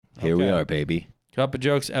Here we are, baby. Cup of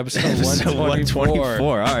Jokes, episode Episode 124.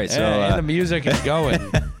 All right, so and the music is going.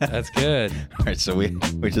 That's good. all right, so we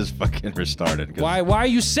just fucking restarted. Why are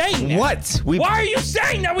you saying that? What? Why are you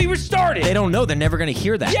saying that we restarted? They don't know. They're never gonna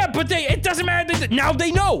hear that. Yeah, but it doesn't matter. Now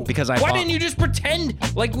they know. Because Why didn't you just pretend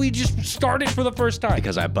like we just started for the first time?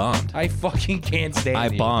 Because I bombed. I fucking can't stand I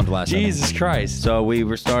you. bombed last time. Jesus Christ. So we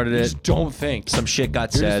restarted it. Just don't think. Some shit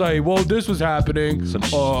got You're said. just like, well, this was happening.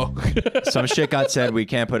 Some shit got said we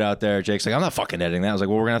can't put out there. Jake's like, I'm not fucking editing that. I was like,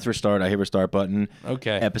 well, we're gonna have to restart. I hit restart button.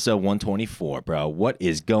 Okay. Episode 124, bro. What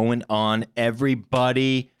is going on,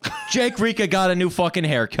 everybody? Jake Rika got a new fucking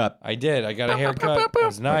haircut. I did. I got a haircut. It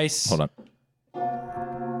was nice. Hold on.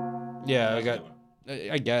 Yeah, I got.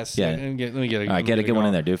 I guess. Yeah. Let me get a. All right, get a good one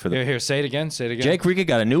in there, dude. For the Here, say it again. Say it again. Jake Rika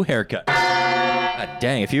got a new haircut. God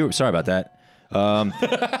dang! Sorry about that.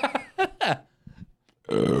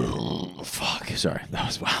 Fuck. Sorry. That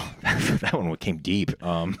was wow. That one came deep.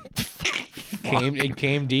 It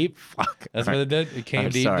came deep. Fuck. That's what it did. It came I'm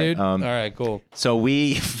deep, sorry. dude. All right, cool. So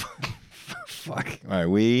we. Fuck. All right,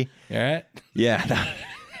 we. All right. Yeah.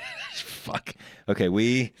 Fuck. Okay,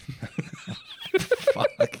 we. Fuck.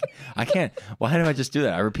 I can't. Why did I just do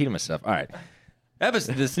that? I repeated myself. All right.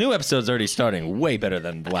 This new episode's already starting way better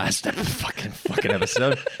than the last fucking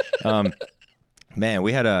episode. Man,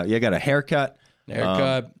 we got a haircut.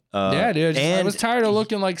 Yeah, dude. I was tired of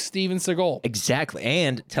looking like Steven Seagal. Exactly.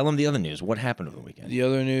 And tell them the other news. What happened over the weekend? The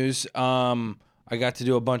other news, I got to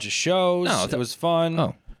do a bunch of shows. No, it was fun.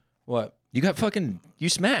 Oh. What? You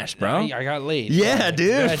smashed, bro. I got laid. Yeah, dude.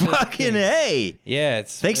 Yeah, Fucking A. Yeah,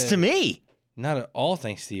 it's Thanks to me. Not at all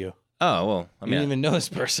thanks to you. Oh, well. I You mean, didn't even know this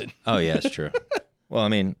person. oh, yeah, it's true. Well, I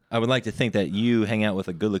mean, I would like to think that you hang out with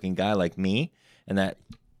a good-looking guy like me and that,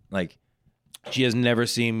 like... She has never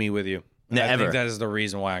seen me with you. Never. I think that is the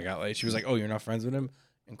reason why I got laid. She was like, "Oh, you're not friends with him?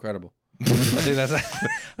 Incredible." I think that's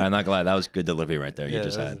I'm not glad. That was good delivery right there. You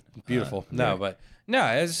just had. beautiful. Yeah. No,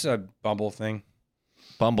 it's a Bumble thing.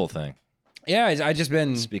 Bumble thing. Yeah, I just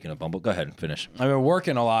been. Speaking of Bumble, go ahead and finish. I've been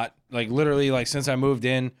working a lot. Like literally, like since I moved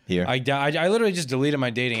in Here. I literally just deleted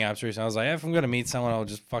my dating apps recently. I was like, if I'm gonna meet someone, I'll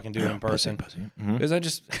just fucking do it in person. Because I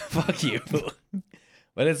just fuck you.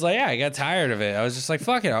 But it's like, yeah, I got tired of it. I was just like,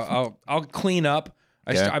 fuck it, I'll clean up.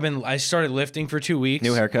 I started lifting for 2 weeks.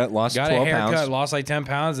 New haircut, lost 12 got a haircut, pounds. lost like 10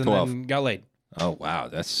 pounds, and 12. then got laid. Oh, wow.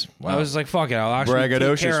 That's, wow. I was like, fuck it, I'll actually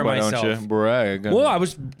take care of why myself. don't you? Brag. Well, I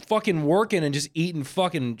was fucking working and just eating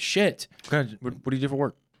fucking shit. What do you do for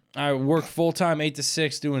work? I work full time, 8 to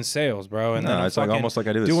 6, doing sales, bro. And No, then I'm it's like fucking almost like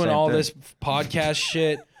I do the doing same all thing. this podcast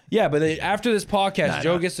shit. Yeah, but after this podcast,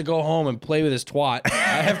 Joe gets to go home and play with his twat. I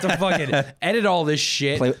have to fucking edit all this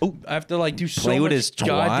shit. I have to like do so Play with much his twat?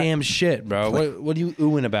 goddamn shit, bro. What are you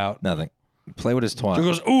oohing about? Nothing. Play with his twat. Joe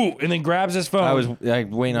goes ooh, and then grabs his phone. I was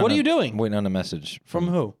waiting on What are you doing? Waiting on a message. From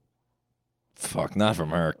who? Fuck, not from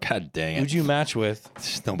her. God dang it. Who'd you match with?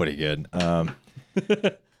 It's nobody good.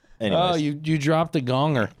 Anyways. Oh, you dropped the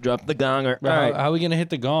gonger. dropped the gonger. Bro, All right. how are we gonna hit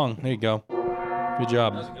the gong? There you go. Good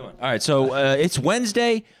job. All right, so it's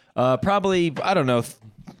Wednesday. Probably, I don't know,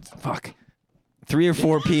 3 or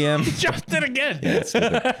 4 p.m. Dropped it again.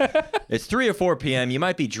 It's 3 or 4 p.m. You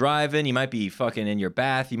might be driving. You might be fucking in your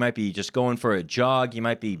bath. You might be just going for a jog. You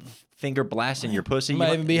might be finger blasting your pussy. You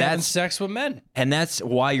might even be having That's- sex with men. And that's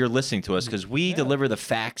why you're listening to us, because we deliver the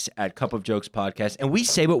facts at Cup of Jokes podcast, and we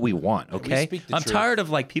say what we want, okay? speak the I'm truth. tired of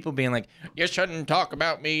like people being like, you shouldn't talk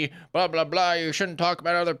about me, blah, blah, blah. You shouldn't talk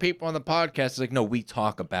about other people on the podcast. It's like, no, we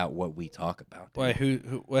talk about what we talk about. Wait, who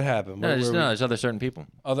what happened? There's other certain people.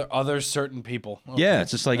 Other certain people. Okay. Yeah, it's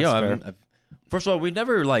just like, first of all, we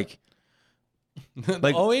never like,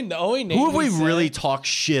 the only name who have we said- really talk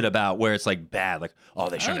shit about where it's like bad? Like, oh,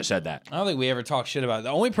 they shouldn't have said that. I don't think we ever talk shit about it. The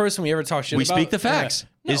only person we ever talk shit We about. speak the facts.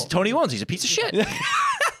 No. Is Tony Owens. He's a piece of shit.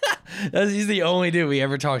 He's the only dude we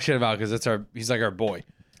ever talk shit about because he's like our boy.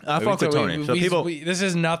 I fuck with Tony. So people, this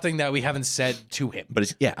is nothing that we haven't said to him.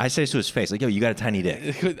 but I say this to his face, like, yo, you got a tiny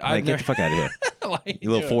dick. Like, get the fuck out of here. Like, You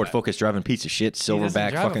little Ford Focus driving piece of shit,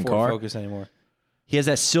 silverback fucking car. Focus anymore. He has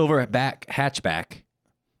that silverback hatchback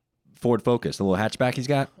Ford Focus, the little hatchback he's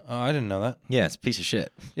got. Oh, I didn't know that. Yeah, it's a piece of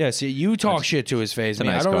shit. Yeah, see, you talk shit to his face. a Me,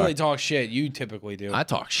 nice I don't car. really talk shit. You typically do. I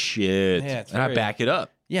talk shit, Yeah, it's and I very- back it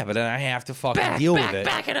up. Yeah, but then I have to fucking deal with it.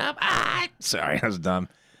 Back it up. Sorry, that was dumb.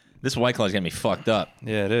 This White Claw's getting me fucked up.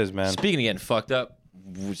 Yeah, it is, man. Speaking of getting fucked up,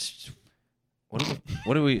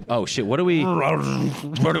 what do we? Oh shit! What do we?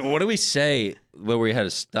 What do we say where we had to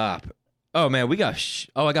stop? Oh man, we got.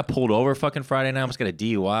 I got pulled over fucking Friday night. I almost got a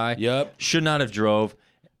DUI. Yep. Should not have drove.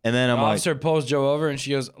 And then I'm Officer pulls Joe over and she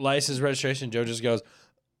goes, license registration. Joe just goes,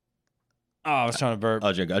 oh, I was trying to burp.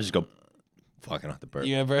 I just go. fucking off the burp.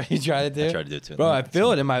 You tried it too? I tried to do it too. Bro, I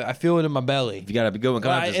feel it in my belly. You gotta go and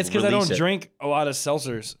come out. It's because I don't drink a lot of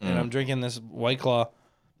seltzers, and I'm drinking this White Claw,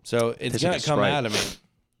 so it's gonna come out of me.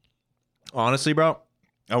 Honestly, bro,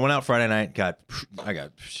 I went out Friday night. I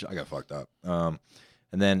got fucked up.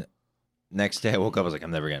 And then next day I woke up. I was like,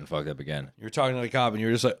 I'm never getting fucked up again. You were talking to the cop, and you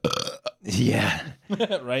were just like, yeah,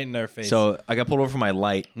 right in their face. So I got pulled over for my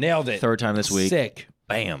light. Nailed it. Third time this week. Sick.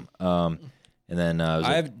 Bam. And then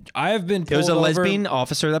I have been. Pulled it was a over. lesbian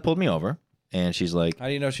officer that pulled me over, and she's like, how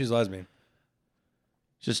do you know she's lesbian?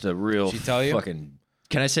 Just a real. She tell you? Fucking.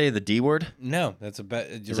 Can I say the D word? No, that's a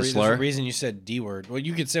It's a slur? There's a reason you said D word. Well,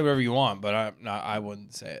 you could say whatever you want, but I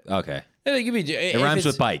wouldn't say it. Okay. It could be. It rhymes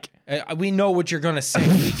with bike. We know what you're gonna say.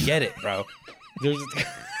 We get it, bro. There's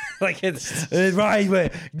like it's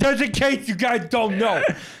right. There's a case you guys don't know.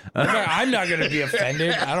 I'm not gonna be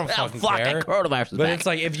offended. I don't fucking care. But it's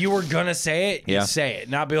like if you were gonna say it, you say it,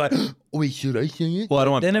 not be like, wait, should I say it? Well, I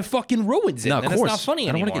don't want. Then it fucking ruins it. No, of then course. It's not funny I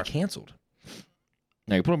don't anymore. want to get canceled.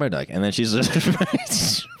 No, you put on my deck, and then she's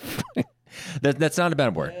just. That's not a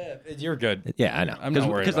bad word. You're good. Yeah, I know. I'm not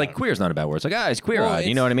worried because like about it. queer is not a bad word. It's like it's queer eye.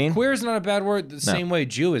 You know what I mean? Queer is not a bad word. The same way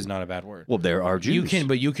Jew is not a bad word. Well, there are Jews.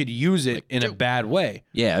 You could use it in a bad way.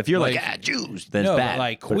 Yeah, if you're like Like, Jews, then No, it's but bad.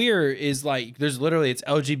 like queer is like there's literally it's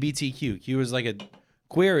LGBTQ.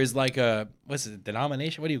 Queer is like a what's it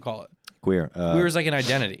denomination? What do you call it? Queer. Queer is like an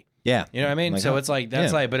identity. Yeah. You know what I mean? Like, So it's like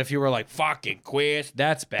that's yeah. like. But if you were like fucking queer,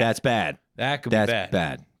 that's bad. That's bad. That could That's be bad.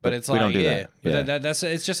 bad. But it's we like don't do yeah. that. But Yeah. that's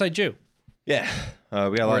it's just like Jew. Yeah. We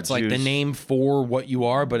got a lot Or of it's like the Jews. name for what you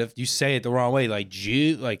are, but if you say it the wrong way, like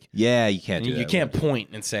Jew, like Yeah, you can't do you that. can't point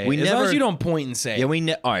and say We it. As long as never- you don't point and say Yeah,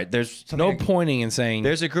 it. all right. There's No something- pointing and saying.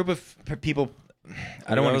 There's a group of people.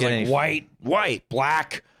 I don't want to get like any white,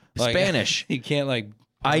 black, like, Spanish. You can't like.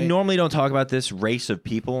 I normally don't talk about this race of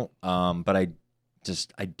people, but I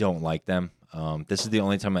don't like them. This is the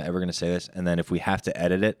only time I'm ever going to say this, and then if we have to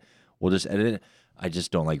edit it, we'll just edit it. I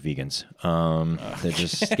just don't like vegans. They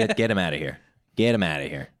just get them out of here. Get them out of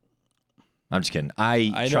here. I'm just kidding.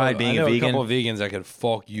 I tried being I know a a vegan. couple of vegans that could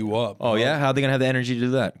fuck you up. Oh yeah, how are they gonna have the energy to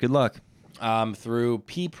do that? Good luck. Through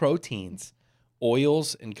pea proteins,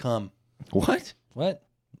 oils, and cum. What? What?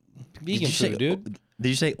 Vegan food, dude. Did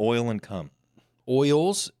you say oil and cum?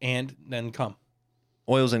 Oils and then cum.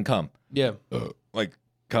 Oils and cum. Yeah. Like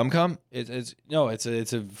cum? It's a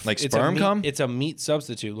Like it's sperm a meat, cum? It's a meat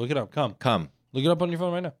substitute. Look it up. Cum. Cum. Look it up on your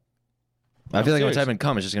phone right now. I feel like if I serious. type in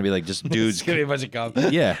cum, it's just gonna be like just dudes. It's gonna be a bunch of cum.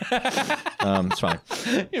 Yeah. It's fine.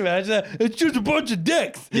 Can you imagine that? It's just a bunch of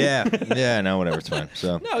dicks. Yeah. No, whatever. It's fine.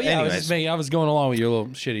 So. No, yeah, Anyways. I was going along with your little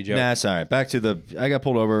shitty joke. Nah, it's all right. Back to I got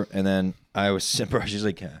pulled over, and then I was bro, she's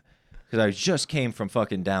like, because I just came from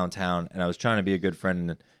fucking downtown, and I was trying to be a good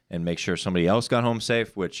friend and make sure somebody else got home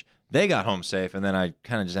safe, which they got home safe, and then I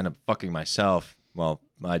kind of just ended up fucking myself. Well,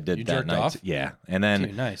 I did You that jerked night. off? Yeah, and then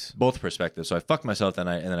Dude, nice. both perspectives. So I fucked myself, and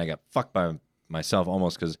then I got fucked by myself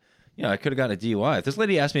almost because I could have gotten a DUI. If this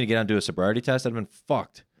lady asked me to get out and do a sobriety test, I'd have been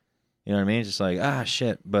fucked. You know what I mean? Just like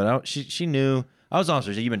shit. But she knew. I was honest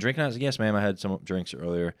with her. You been drinking? I was like, yes, ma'am. I had some drinks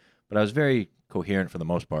earlier, but I was very coherent for the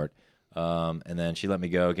most part. And then she let me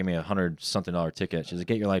go, give me $100-something ticket. She's like,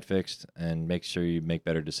 get your light fixed and make sure you make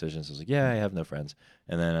better decisions. I was like, yeah, I have no friends.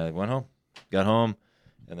 And then I went home, got home,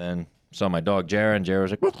 and then saw my dog Jared, and Jared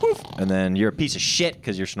was like, woof, woof. And then you're a piece of shit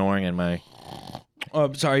because you're snoring in my.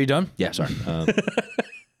 Oh, sorry, are you done? Yeah, sorry.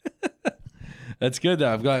 That's good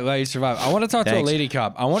though. I'm glad you survived. I want to talk to a Thanks. lady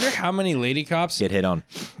cop. I wonder how many lady cops. Get hit on.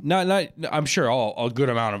 Not. I'm sure a good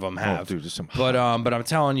amount of them have. dude, just some. But I'm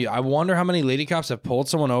telling you, I wonder how many lady cops have pulled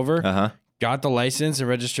someone over, got the license and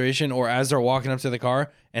registration, or as they're walking up to the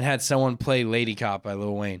car and had someone play "Lady Cop" by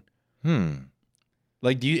Lil Wayne.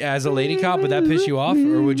 Like, do you, as a lady cop, would that piss you off,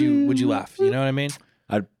 or would you laugh? You know what I mean?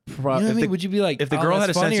 I'd probably. You know what I mean? Would you be like, if the "Oh, girl that's had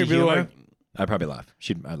a funny," sense or of be humor, like, I'd probably laugh.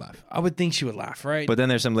 I'd laugh. I would think she would laugh, right? But then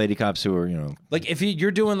there's some lady cops who are, like if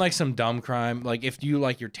you're doing like some dumb crime, like if you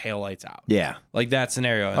like your taillights out, yeah. like that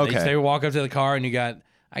scenario. And Okay. they walk up to the car and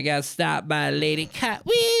I got stopped by a lady cop.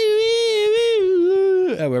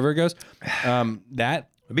 However it goes, that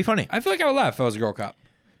It'd be funny. I feel like I would laugh if I was a girl cop.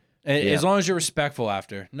 Yeah. As long as you're respectful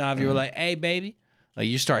after. Now, if you were like, "Hey, baby," like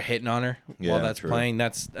you start hitting on her Yeah, while that's true. playing,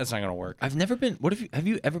 that's not gonna work. I've never been. What have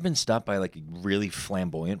you ever been stopped by like a really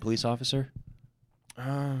flamboyant police officer?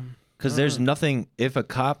 Because there's nothing. If a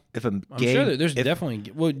gay, I'm sure there's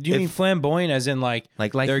definitely. Well, do you mean flamboyant, as in like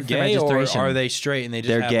they're gay, or registration. are they straight and they just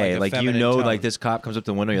they're have, gay. Like, a Like you feminine know, tone? like this cop comes up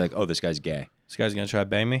to the window. You're like, oh, this guy's gay. This guy's gonna try to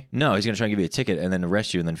bang me. No, he's gonna try and give you a ticket and then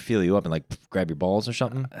arrest you and then feel you up and like grab your balls or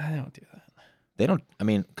something. I don't do that. They don't. I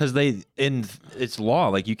mean, because it's law.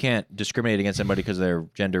 Like you can't discriminate against somebody because of their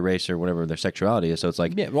gender, race, or whatever their sexuality is. So it's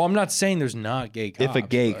like, Yeah, well, I'm not saying there's not gay cops. if a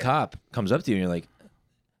gay but- cop comes up to you and you're like,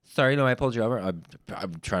 "Sorry, no, I pulled you over," I'm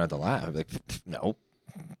trying not to laugh. I'm like, no.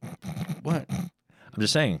 What? I'm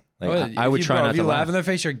just saying. Like, Well, I would try not if to you laugh laugh. in their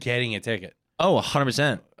face, you're getting a ticket. Oh,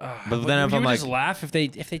 100%. But then if I'm like, just laugh if they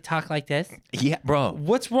talk like this. yeah, bro,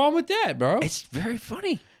 What's wrong with that, bro? it's very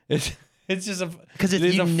funny. It's just a Because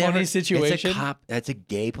it's a funny situation. It's a cop. That's a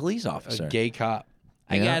gay police officer. A gay cop.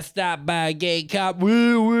 I Yeah. got stopped by a gay cop.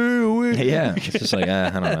 Woo woo woo. Yeah, it's just like I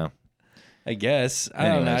don't know. I guess I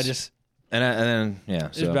don't know. I Anyways. just And then yeah.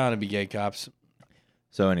 there's bound to be gay cops.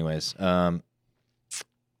 So anyways, then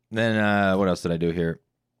what else did I do here?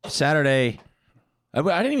 Saturday, I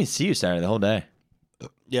didn't even see you Saturday the whole day.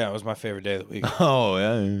 Yeah, it was my favorite day of the week. Oh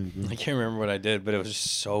yeah. I can't remember what I did, but it was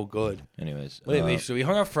just so good. Anyways, Wait, so we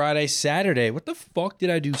hung out Friday, Saturday. What the fuck did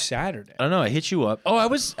I do Saturday? I don't know. I hit you up. Oh, I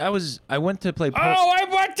went to play. Post. Oh, I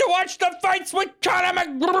went to watch the fights with Conor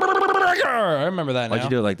McGregor. I remember that now. Why'd you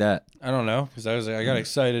do it like that? I don't know, because I got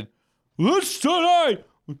excited. This tonight,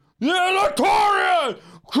 Conor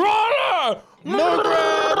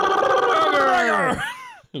McGregor.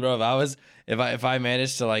 Bro, if I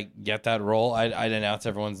managed to like get that role, I'd announce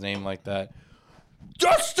everyone's name like that.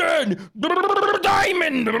 Dustin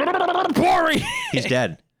Diamond Poirier. He's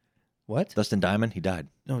dead. What? Dustin Diamond. He died.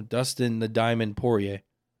 No, Dustin the Diamond Poirier.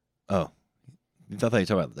 Oh, I thought you were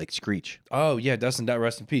talking about like Screech. Oh yeah, Dustin.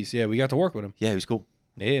 Rest in peace. Yeah, we got to work with him. Yeah, he was cool.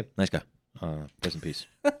 Yeah. Nice guy. Rest in peace.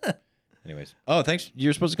 Anyways. Oh, thanks. You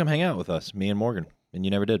were supposed to come hang out with us, me and Morgan, and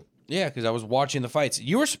you never did. Yeah, because I was watching the fights.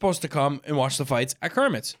 You were supposed to come and watch the fights at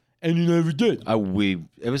Kermit's, and you never did.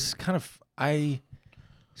 It was kind of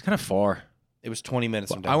far. It was 20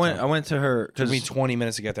 minutes. From I went to her It took because me 20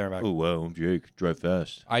 minutes to get there and back. oh well, Jake, drive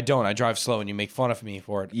fast. I don't. I drive slow, and you make fun of me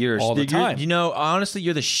for it You're all the time. You know, honestly,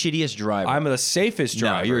 you're the shittiest driver. I'm the safest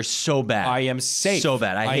driver. No, you're so bad. I am safe. So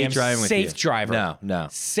bad. I hate am driving with you. safe driver. No.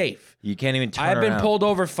 Safe. You can't even turn I've been around. pulled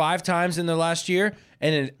over 5 times in the last year,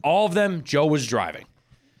 and in all of them, Joe was driving.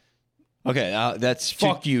 Okay, that's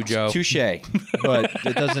Fuck you, Joe. Touche. But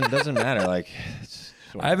it doesn't matter. Like,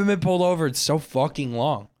 I haven't been pulled over in so fucking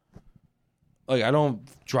long. Like, I don't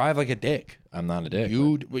drive like a dick. I'm not a dick.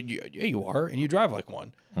 Yeah, you are, and you drive like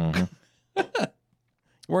one. You're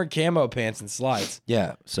wearing camo pants and slides.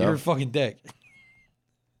 Yeah. So You're a fucking dick.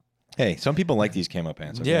 hey, some people like these camo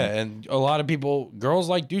pants. Okay? Yeah, and a lot of girls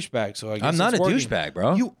like douchebags. So I guess I'm not a it's working. douchebag,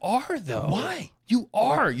 bro. You are though. Why? You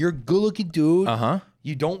are. You're a good-looking dude. Uh-huh.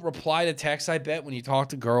 You don't reply to texts. I bet when you talk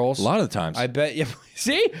to girls. A lot of the times. I bet you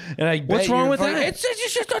see, and I bet What's wrong you're with fucking- that?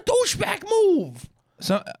 It's just a douchebag move.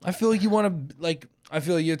 So I feel like you want to like. I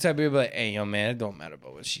feel like you're the type of people like, hey, yo, man, it don't matter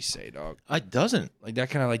about what she say, dog. it doesn't. Like that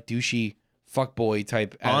kind of like douchey fuckboy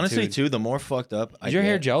type. Honestly, attitude. too, the more fucked up. Is your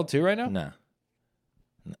hair gelled too right now? No.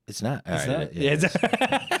 It's not. All It's right, not? yeah.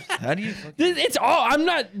 Yeah, How do you? it's all. I'm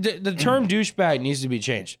not. The term douchebag needs to be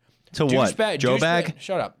changed. To what? Joe bag?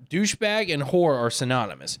 Shut up. Douchebag and whore are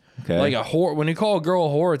synonymous. Okay. Like a whore, when you call a girl a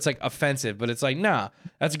whore, it's like offensive, but it's like, nah,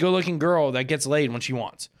 that's a good looking girl that gets laid when she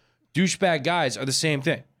wants. Douchebag guys are the same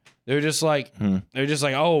thing. They're just like,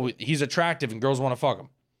 oh, he's attractive and girls want to fuck him.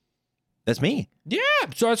 That's me. Yeah,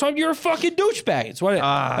 so that's why you're a fucking douchebag. It's what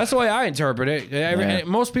that's the way I interpret it. Yeah.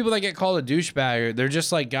 Most people that get called a douchebag, they're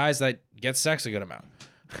just like guys that get sex a good amount.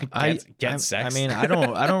 Get sex. I mean, I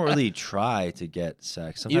don't really try to get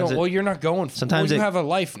sex. you know, Sometimes you're not going. sometimes you it- have a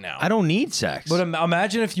life now. I don't need sex. But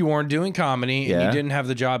imagine if you weren't doing comedy and Yeah. you didn't have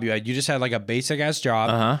the job you had. You just had like a basic ass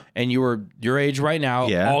job, Uh-huh. and you were your age right now.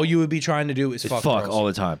 Yeah. All you would be trying to do is fuck girls. all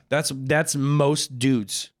the time. That's most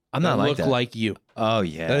dudes. I'm not that like look that. like you. Oh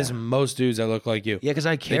yeah. That is most dudes that look like you. yeah, because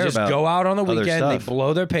I They care just about. go out on the other weekend, they stuff.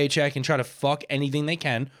 blow their paycheck and try to fuck anything they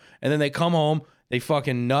can, and then they come home, they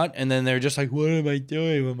fucking nut, and then they're just like, "What am I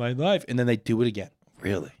doing with my life?" And then they do it again.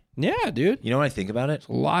 Really? Yeah, dude. You know what I think about it?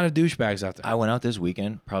 A lot of douchebags out there. I went out this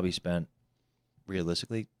weekend, probably spent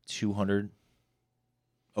realistically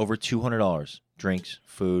over $200, drinks,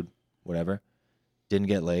 food, whatever. Didn't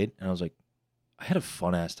get laid, and I was like, I had a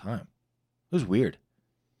fun ass time. It was weird.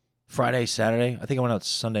 Friday, Saturday, I think I went out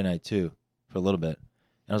Sunday night too for a little bit,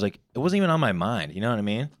 and I was like, it wasn't even on my mind. You know what I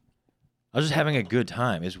mean? I was just having a good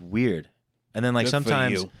time. It's weird, and then like Good for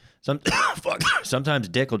sometimes, you. sometimes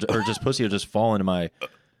dick will or just pussy will just fall into my,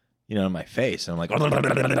 in my face, and I'm like,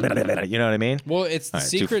 you know what I mean? Well, it's the All right,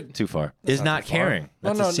 secret. too far. That's Is not too far. caring.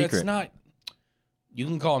 That's no, a secret. that's not. You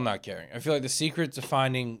can call them not caring. I feel like the secret to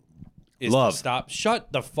finding is Love. to stop. Shut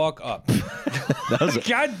the fuck up. That was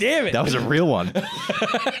God damn it. that was a real one.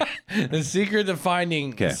 The secret to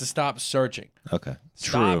finding Okay. is to stop searching. Okay.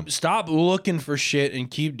 True. Stop looking for shit and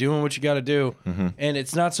keep doing what you got to do. And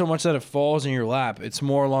it's not so much that it falls in your lap. It's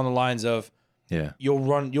more along the lines of Yeah.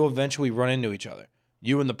 you'll eventually run into each other.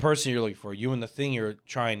 You and the person you're looking for, you and the thing you're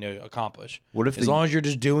trying to accomplish. What if as long as you're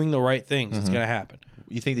just doing the right things, it's gonna happen.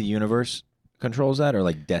 you think the universe controls that, or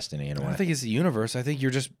like destiny in a I way? don't think it's the universe. I think you're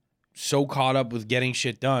just so caught up with getting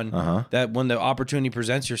shit done that when the opportunity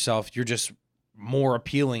presents yourself, you're just more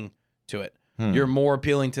appealing to it. You're more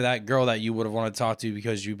appealing to that girl that you would have wanted to talk to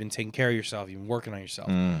because you've been taking care of yourself, you've been working on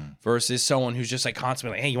yourself, versus someone who's just like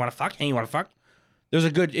constantly like, hey, you want to fuck? Hey, you want to fuck? There's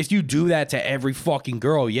a good, if you do that to every fucking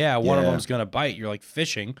girl, one of them's going to bite. You're like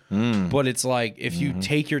fishing. But it's like, if you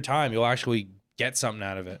take your time, you'll actually get something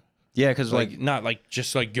out of it. Yeah, because Like, not like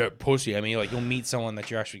just like get pussy. I mean, like you'll meet someone that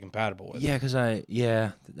you're actually compatible with. yeah, because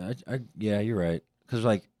yeah, you're right. Because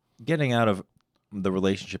like getting out of the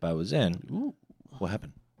relationship I was in, what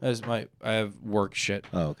happened? I have work shit.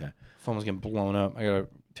 Oh, okay. Phone was getting blown up. I gotta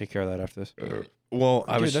take care of that after this. Well,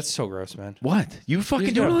 Dude, that's so gross, man. what you fucking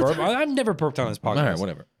You do just it all gotta the burp. time? I've never burped on this podcast. All right,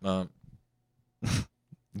 whatever.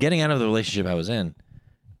 Getting out of the relationship I was in,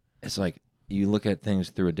 it's like you look at things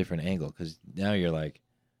through a different angle because now you're like,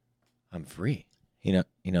 I'm free. You know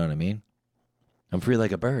what I mean? I'm free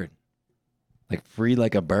like a bird, like free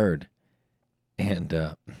like a bird,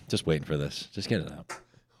 and just waiting for this. Just get it out.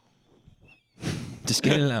 Just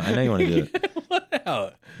get it out. I know you want to do it. What the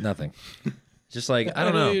hell? Nothing. Just like I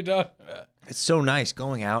don't What are know. you talking about? It's so nice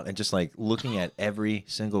going out and just like looking at every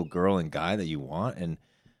single girl and guy that you want and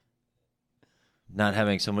not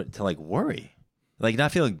having someone to like worry, like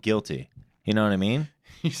not feeling guilty. You know what I mean?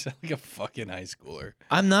 You sound like a fucking high schooler.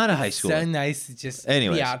 I'm not a high schooler. So nice to just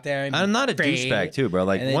Anyways, be out there. And I'm not a free. douchebag too, bro.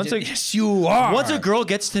 Like And then once yes, you are. once a girl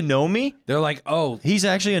gets to know me, they're like, oh, he's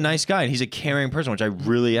actually a nice guy and he's a caring person, which I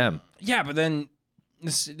really am. yeah, but then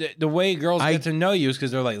the way girls get to know you is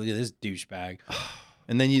because they're like, look at this douchebag.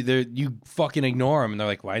 And then you fucking ignore him, and they're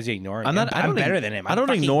like, "Why is he ignoring me? I'm better than him. I don't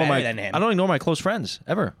ignore my. than him. I don't ignore my close friends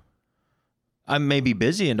ever. I may be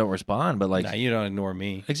busy and don't respond, but like, Nah, you don't ignore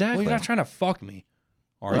me. Exactly. Well, you're not trying to fuck me,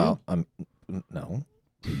 are well, I'm no.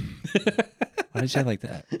 Why did you say it like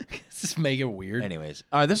that? you? Just make it weird. Anyways,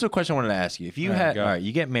 all right. This is a question I wanted to ask you. If you All right, had, go. all right,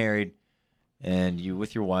 you get married, and you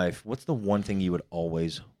with your wife, what's the one thing you would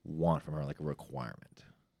always want from her, like a requirement?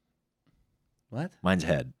 What? Mine's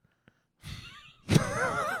head.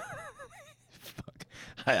 Fuck.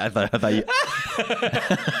 I thought you.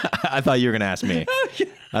 I thought you were gonna ask me.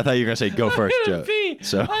 I thought you were gonna say go first, Joe. Pee.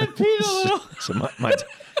 So I peed a little.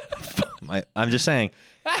 So I'm just saying.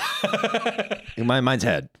 Mine's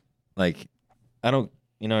head. Like, I don't.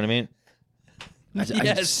 You know what I mean? I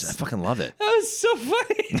fucking love it. That was so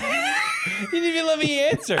funny. You didn't even let me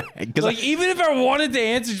answer. 'Cause Like, even if I wanted to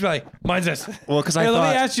answer, just be like, mine's this. Well, because I Hey, let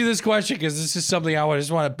thought me ask you this question because this is something I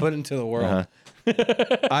just want to put into the world.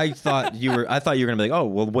 I thought you were gonna be like, oh,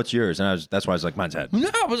 well, what's yours? And that's why I was like, mine's head. No,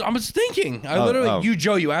 I was thinking. I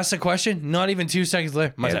literally, you asked a question. Not even 2 seconds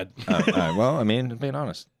later, mine's head. All right. Well, I mean, being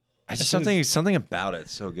honest, I just something about it.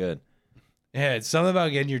 It's so good. Yeah, it's something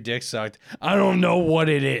about getting your dick sucked. I don't know what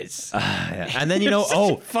it is. Yeah. And then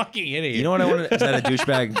Fucking idiot. you know what I wanted? Is that a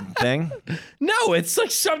douchebag thing? No, it's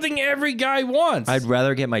like something every guy wants. I'd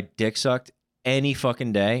rather get my dick sucked any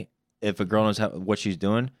fucking day if a girl knows what she's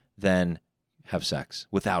doing than have sex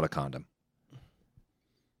without a condom.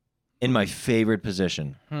 In my favorite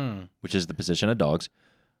position, which is the position of dogs.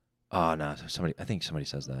 Oh no, I think somebody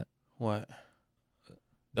says that. What?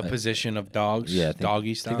 The position of dogs? Yeah,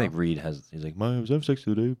 doggy I style? think like Reed he's like, I was having sex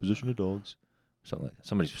today, position of dogs. Something like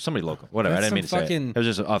that. Somebody local. Whatever. That's I didn't mean to say it. It was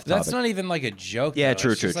just off topic. That's not even like a joke. Yeah, though.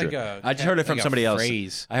 true, It's true, just true. Like I just heard it from like a somebody else.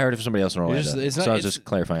 phrase. I heard it from somebody else in Orlando. it's not- so I was it's just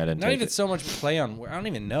clarifying. I didn't Not take even it. so much play on. I don't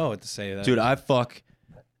even know what to say. That. Dude, I fuck.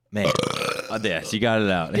 Man. Yes, you got it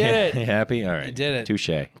out. Did it. Happy? All right. I did it. Touche.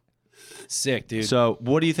 Sick, dude. So,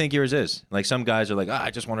 what do you think yours is? Like, some guys are like,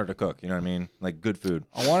 I just want her to cook. You know what I mean? Like, good food.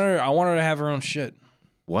 I want her to have her own shit.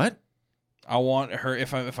 What? I want her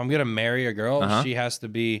if I'm gonna marry a girl, Uh-huh. she has to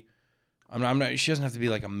be. I'm not. She doesn't have to be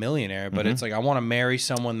like a millionaire, but it's like I want to marry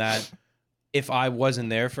someone that, if I wasn't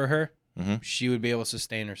there for her, she would be able to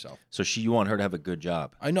sustain herself. So, you want her to have a good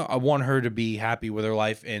job. I know. I want her to be happy with her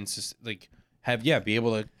life and be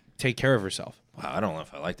able to take care of herself. Wow, I don't know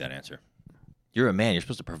if I like that answer. You're a man. You're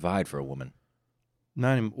supposed to provide for a woman.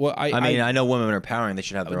 Not even, well, I know women are empowering. They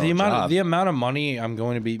should have their own job. The amount of money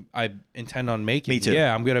I intend on making. Me too.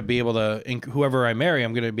 Yeah, I'm gonna be able to. Whoever I marry,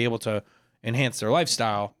 I'm gonna be able to enhance their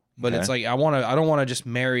lifestyle. But it's like I don't want to just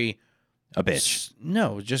marry a bitch.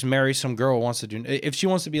 No, just marry some girl who wants to do. If she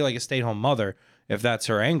wants to be like a stay-at-home mother, if that's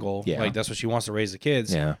her angle, Yeah. like that's what she wants to raise the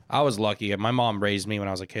kids. Yeah. I was lucky. My mom raised me when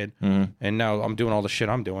I was a kid, and now I'm doing all the shit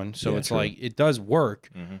I'm doing. So Yeah, it's true. like it does work,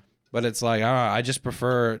 but it's like I don't know, I just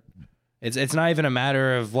prefer. It's not even a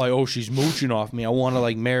matter of like, oh, she's mooching off me. I want to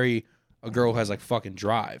like marry a girl who has like fucking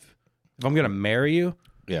drive. If I'm gonna marry you,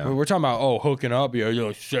 Yeah. we're talking about hooking up. You're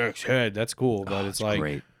like sex head. That's cool, but it's like,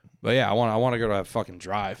 Great. but yeah, I want a girl to have fucking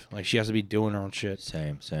drive. Like she has to be doing her own shit.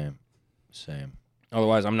 Same.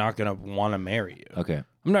 Otherwise, I'm not gonna want to marry you. Okay.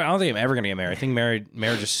 I don't think I'm ever gonna get married. I think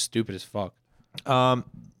marriage is stupid as fuck.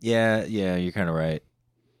 Yeah, you're kind of right.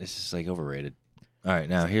 This is like overrated. All right,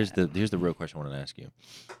 now here's the real question I want to ask you.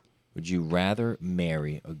 Would you rather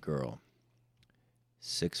marry a girl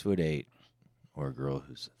 6'8" or a girl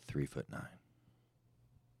who's 3'9"?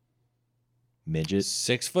 Midget,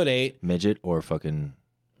 6'8", midget, or fucking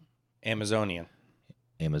Amazonian.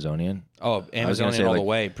 Amazonian? Oh, was gonna Amazonian say, all the like-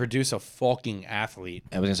 way. Produce a fucking athlete.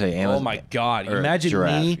 I was gonna say Oh my god! or Imagine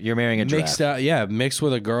giraffe. me You're marrying a mixed giraffe. mixed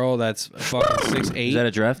with a girl that's fucking 6'8". Is that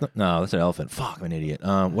a giraffe? No, that's an elephant. Fuck, I'm an idiot.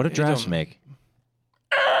 What do giraffes make?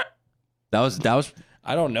 That was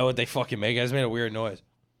I don't know what they fucking make. I just made a weird noise.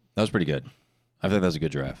 pretty good. I think that was a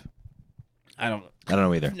good giraffe. I don't. I don't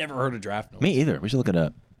know either. I've never heard a giraffe noise. Me either. We should look it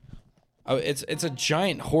up. Oh, it's a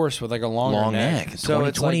giant horse with like a longer Long neck. neck. So 20,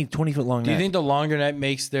 it's 20, like, 20 foot long do you neck. think the longer neck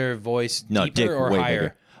makes their voice No, deeper dick or way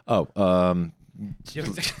higher? bigger. Oh,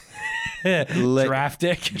 Giraffe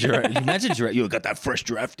dick. imagine giraffe. You got that fresh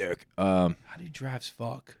giraffe dick. How do giraffes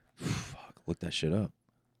fuck? Fuck, look that shit up.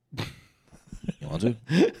 You want to?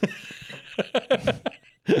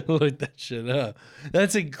 Look that shit up.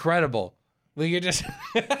 That's incredible. Like you're just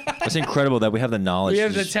It's incredible that we have the knowledge. we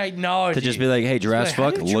have to the just, technology to just be like, hey, giraffes Like, how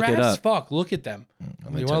fuck. do Look it giraffes up. Fuck. Look at them.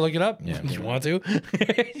 You want to look it up? Yeah. You want to?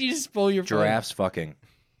 You just pull your phone. Giraffes fucking.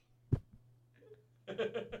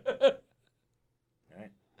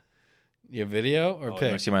 Your video or You want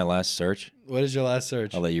pic? to see my last search? What is your last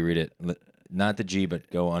search? I'll let you read it. Not the G, but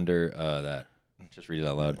go under that. Just read it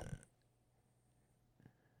out loud.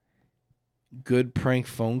 Good prank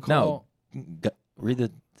phone call. Read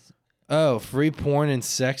the. Oh, free porn and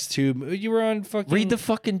sex tube. You were on fucking. Read the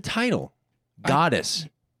fucking title. Goddess.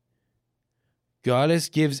 Goddess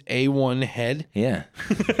gives A1 head. Yeah.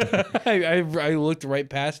 I looked right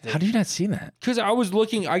past How it do you not see that? because I was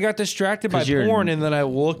looking. I got distracted by 'Cause you're- porn and then I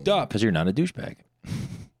looked up. Because you're not a douchebag.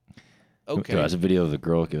 Okay. There was a video of the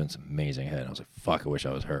girl giving some amazing head. I was like, fuck, I wish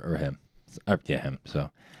I was her or him. Yeah, him. So, Have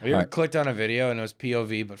you ever Alright. clicked on a video and it was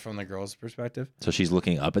POV but from the girl's perspective? so she's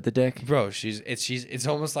looking up at the dick. Bro, it's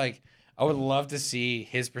almost like I would love to see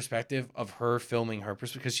his perspective of her filming her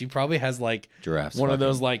perspective because she probably has like Giraffes. one of fucking.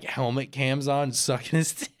 those like helmet cams on sucking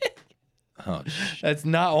his dick. Oh, shit. That's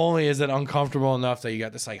not only is it uncomfortable enough that you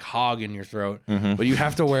got this like hog in your throat, but you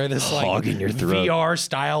have to wear this like Hog in your throat. VR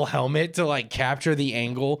style helmet to like capture the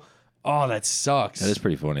angle. Oh, that sucks. That is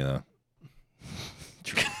pretty funny though.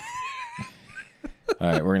 All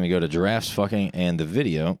right, we're gonna go to giraffes fucking and the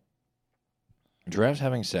video. Giraffes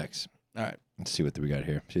having sex. All right. Let's see what we got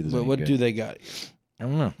here. See if there's But any what good. do they got? I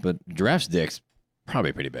don't know, but giraffes' dicks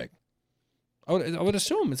probably pretty big. I would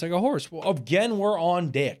assume it's like a horse. Well, again, we're on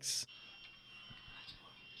dicks.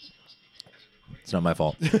 It's not my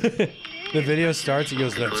fault. The video starts. He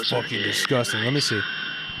goes, "That's fucking disgusting." Let me see.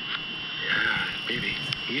 Baby,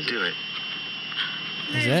 you do it.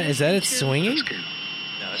 Is that it swinging? That's good.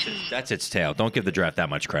 No, that's its tail. Don't give the giraffe that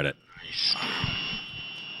much credit.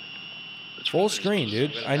 Full screen,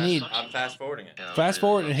 dude. I need I'm fast forwarding it. fast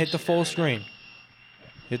forward and hit the full screen.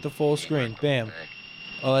 Hit the full screen. Bam.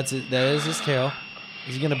 Oh, that's it. That is his tail.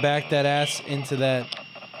 He's gonna back that ass into that.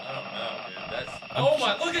 Oh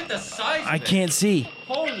my! Look at the size. I can't see.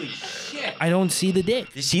 Holy shit! I don't see the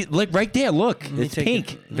dick. You see, look right there. Look, Let me it's take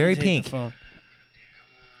pink, it- let me very take the pink. phone.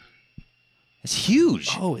 It's huge.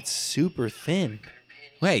 Oh, it's super thin.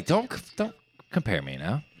 Wait, don't compare me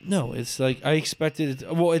now. No, it's like I expected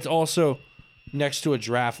it. Well, it's also next to a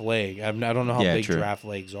giraffe leg. I don't know how Yeah, big true. giraffe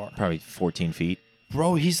legs are. Probably 14 feet.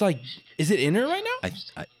 Bro, he's like, is it in her right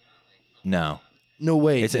now? No. No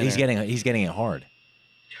way. He's in her. getting it hard.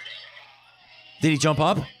 Did he jump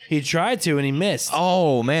up? He tried to and he missed.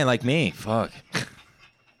 Oh man, like me. Fuck.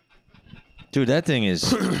 Dude, that thing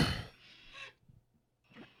is.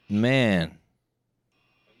 Man,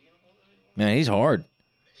 he's hard.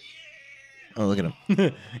 Oh, look at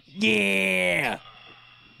him. Yeah.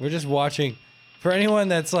 We're just watching. For anyone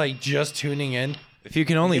that's like just tuning in, If you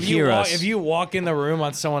can only if you hear walk, us, if you walk in the room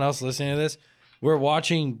on someone else listening to this, we're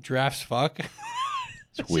watching giraffes fuck.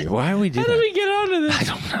 it's weird. Why do we do How that? do we get onto this? I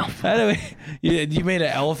don't know. How do we? You made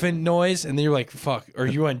an elephant noise, and then you're like, "Fuck!" Or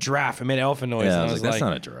you went giraffe and made an elephant noise. Yeah, and I was like, that's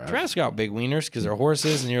not a giraffe. Giraffes got big wieners because they're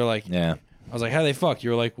horses, and you're like, Yeah. I was like, how they fuck? You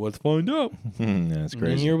were like, let's find out. That's And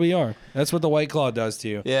crazy. here we are. That's what the White Claw does to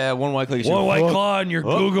you. Yeah, one White Claw. One White Claw and you're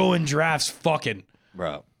Googling giraffes fucking.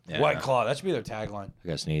 Bro. Yeah, White Claw. That should be their tagline. I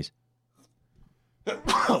gotta sneeze.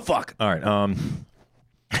 Oh, fuck. All right.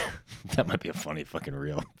 That might be a funny fucking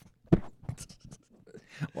reel.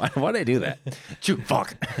 Why'd I do that?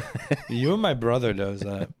 Fuck. You and my brother does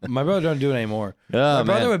that. My brother don't do it anymore. Oh, My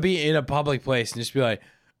brother man. would be in a public place and just be like,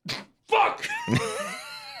 fuck.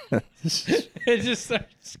 It just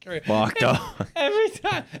starts screaming. Fucked up.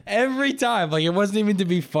 Every time. Like, it wasn't even to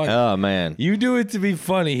be funny. Oh, man. You do it to be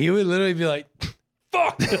funny. He would literally be like,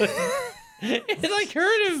 fuck. It like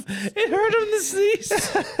hurt him. It hurt him to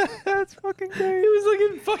sneeze. That's fucking great. He was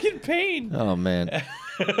like in fucking pain. Oh, man.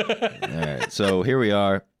 All right. So here we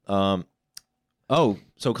are.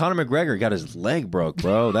 So Conor McGregor got his leg broke,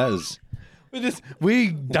 bro. That is... We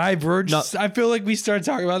diverged. No. I feel like we started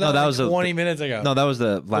talking about that No, that like was 20 minutes ago. No, that was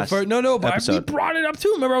the last But we episode. brought it up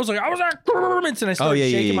too. Remember, I was at Kermit's and I started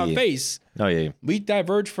shaking my face. Oh, yeah. We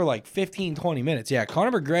diverged for like 15, 20 minutes. Yeah,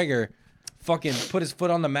 Conor McGregor fucking put his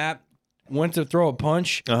foot on the map, went to throw a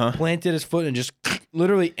punch, planted his foot, and just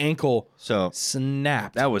literally ankle So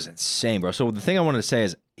snapped. that was insane, bro. So the thing I wanted to say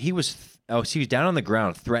is he was down on the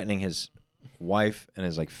ground threatening his wife and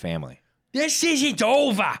his like family. This isn't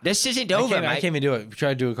over. This isn't I can't even do it. Try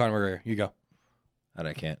to do it, Conor McGregor. You go.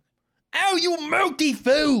 I can't. Ow, you multi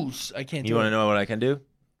fools. I can't do You want to it. know what I can do?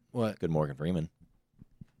 What? Good Morgan Freeman.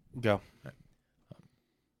 Go.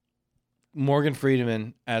 Morgan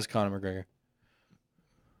Freeman as Conor McGregor.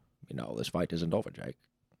 You know, this fight isn't over, Jake.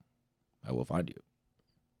 I will find you.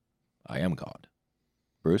 I am God.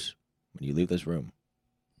 Bruce, when you leave this room,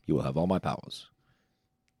 you will have all my powers.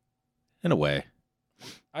 In a way.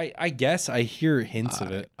 I guess I hear hints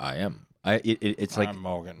of it. I am. It's like I'm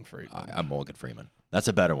Morgan Freeman. I'm Morgan Freeman. That's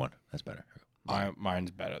a better one. That's better.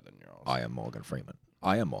 Mine's better than yours. I am Morgan Freeman.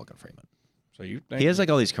 I am Morgan Freeman. So you think He has like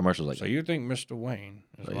all these commercials like So you think Mr. Wayne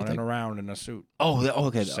is So you running think- around in a suit,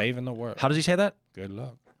 okay. saving the world? How does he say that? Good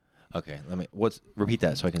luck. Okay, repeat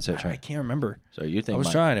that so I can say it. I Try. can't remember. So you think I was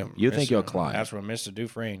trying to. You think you're Listen, Clyde? That's when Mr.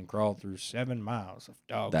 Dufresne crawled through 7 miles of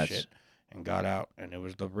dog That's- shit and got out, and it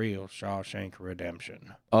was the real Shawshank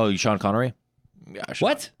Redemption. Oh, you Sean Connery? Yeah.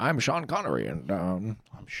 What? I'm Sean Connery, and I'm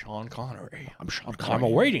Sean Connery. I'm Sean Connery. I'm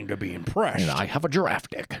awaiting to be impressed. And I have a giraffe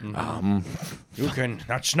dick. Mm-hmm. You can.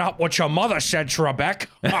 That's not what your mother said, Trebek.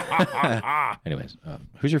 Anyways,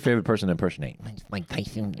 who's your favorite person to impersonate? Mike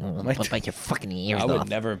Tyson, bite your fucking ears I would off.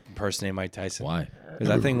 never impersonate Mike Tyson. Why? Because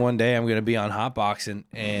I think one day I'm gonna be on Hotboxing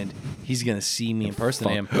and he's gonna see me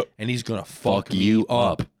impersonate him and he's gonna fuck you me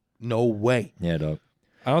up. No way. Yeah, dog.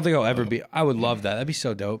 I don't think I'll ever be. I would love that. That'd be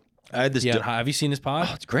so dope. I had this. Yeah, have you seen his pod?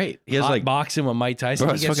 Oh, it's great. He has like. Boxing with Mike Tyson.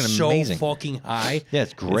 Bro, He it's gets fucking so amazing. fucking high. Yeah,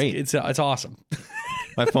 it's great. It's awesome.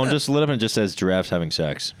 My phone just lit up and it just says giraffes having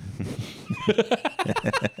sex.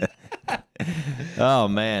 Oh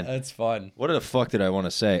man. That's fun. What the fuck did I want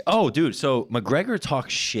to say? Oh, dude. So McGregor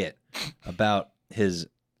talks shit about his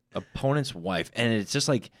opponent's wife, and it's just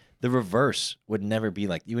like the reverse would never be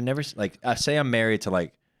like. You would never like. Say I'm married to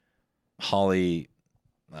like Holly.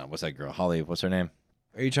 What's that girl? Holly. What's her name?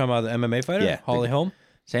 Are you talking about the MMA fighter? Yeah. Holly Holm.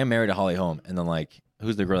 Say I'm married to Holly Holm, and then like,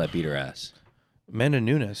 who's the girl that beat her ass? Amanda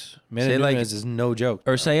Nunes. Amanda Say, like- Nunes is no joke.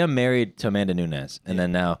 Or say I'm married to Amanda Nunes, and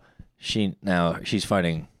then now she's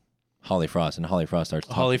fighting Holly Frost, and Holly Frost starts.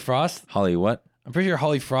 Holly Frost. Holly what? I'm pretty sure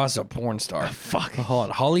Holly Frost is a porn star. Fuck. Hold on.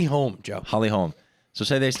 Holly Holm, Joe. Holly Holm. So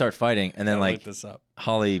say they start fighting, and then Gotta like look this up.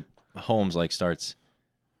 Holly Holmes like starts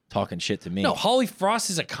talking shit to me. No, Holly Frost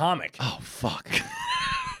is a comic. Oh fuck.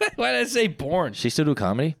 Why did I say porn? She still do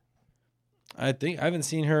comedy? I think I haven't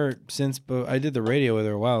seen her since, but I did the radio with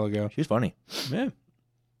her a while ago. She's funny. Yeah.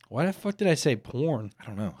 Why the fuck did I say porn? I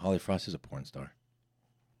don't know. Holly Frost is a porn star.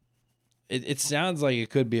 It sounds like it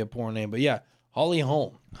could be a porn name, but yeah, Holly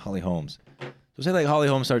Holm. Holly Holmes. So say like Holly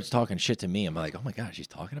Holmes starts talking shit to me. I'm like, oh my god, she's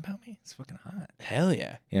talking about me. It's fucking hot. Hell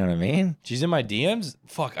yeah. You know what I mean? She's in my DMs.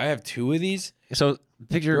 Fuck, I have 2 of these. So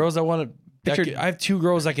picture Girls I want to. Picture- I have 2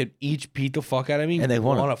 girls that could each beat the fuck out of me, And they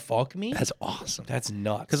wanna- want to fuck me. That's awesome. That's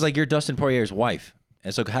nuts. Because like you're Dustin Poirier's wife,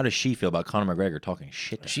 and so how does she feel about Conor McGregor talking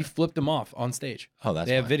shit to she her? flipped him off on stage. Oh, that's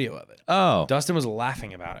they have why. video of it. Oh, Dustin was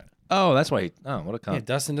laughing about it. oh, that's why. What a Yeah, cunt.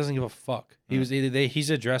 Dustin doesn't give a fuck. He was he's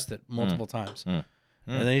addressed it multiple times. Mm.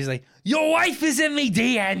 And then he's like, "Your wife is in me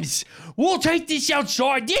DMs. We'll take this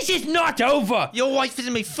outside. This is not over." Your wife is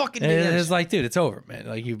in me fucking. And it's like, dude, it's over, man.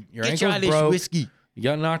 Like your ankle's broke. You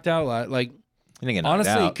got knocked out. Like You didn't get knocked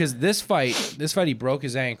honestly, out. because this fight he broke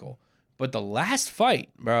his ankle. But the last fight,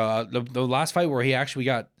 bro, the last fight where he actually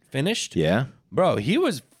got finished, Yeah. bro, he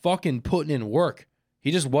was fucking putting in work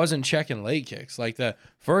He just wasn't checking leg kicks. Like the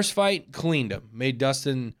first fight, cleaned him, made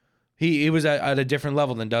Dustin. He was at a different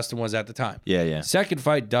level than Dustin was at the time. Yeah. Second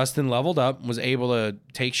fight, Dustin leveled up, was able to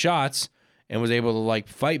take shots, and was able to like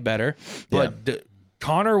fight better. But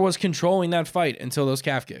Conor was controlling that fight until those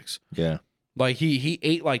calf kicks. Yeah. Like he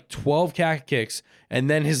ate like 12 calf kicks, and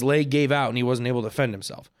then his leg gave out, and he wasn't able to defend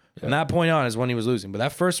himself. From that point on is when he was losing. But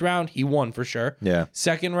that first round, he won for sure. Yeah.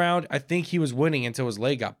 Second round, I think he was winning until his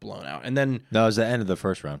leg got blown out, and then No, it was the end of the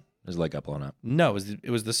first round. His leg got blown up. no, it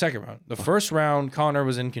was the second round. The first round, Conor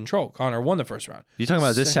was in control. Conor won the first round. You talking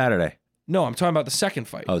about this Saturday? No, I'm talking about the second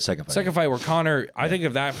fight. Oh, the second fight. Second fight where Conor, I think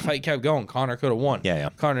if that fight kept going, Conor could have won. Yeah.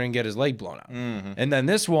 Conor didn't get his leg blown out. And then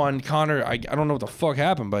this one, Conor, I don't know what the fuck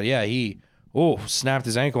happened, but yeah, he snapped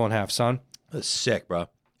his ankle in half, son. That's sick, bro.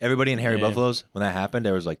 Everybody in Harry Buffalo's, when that happened,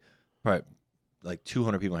 there was like probably like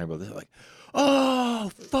 200 people in Harry Buffalo. They're like, oh,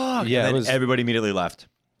 fuck. Yeah, And then everybody immediately left.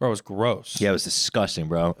 Bro, it was gross. Yeah, it was disgusting,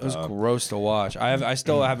 bro. It was gross to watch. I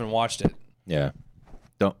still haven't watched it. Yeah.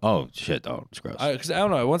 Don't. Oh, shit, dog. It's gross. Because I don't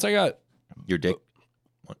know. Once I got... Your dick.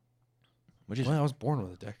 What? What'd you say? Well, I was born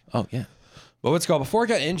with a dick. Oh, yeah. But what's called? Before I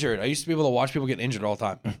got injured, I used to be able to watch people get injured all the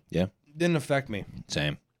time. Yeah. Didn't affect me.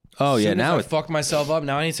 Same. Oh, yeah. Soon as Now I it's. fucked myself up.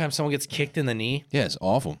 Now anytime someone gets kicked in the knee... Yeah, it's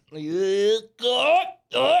awful.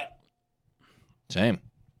 Same.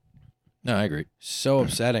 No, I agree. So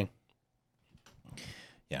upsetting.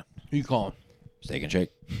 Yeah. Who you calling? Steak and shake.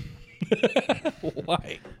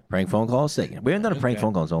 Why? Prank phone call? Steak. We haven't done a prank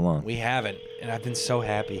phone call in so long. We haven't, and I've been so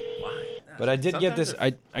happy. But I did get this.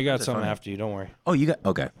 I got something after you. Don't worry. Oh, you got.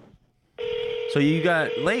 Okay. So you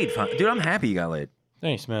got laid. Dude, I'm happy you got laid.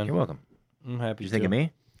 Thanks, man. You're welcome. I'm happy. Did you think of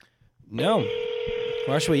me? No.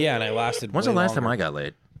 Well, actually, yeah, and I lasted. When's the last time I got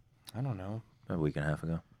laid? I don't know. A week and a half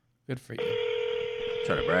ago. Good for you.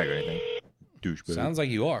 Try to brag or anything. Douchebag. Sounds like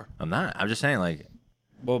you are. I'm not. I'm just saying, like,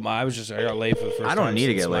 Well, I got laid for the first time. I don't need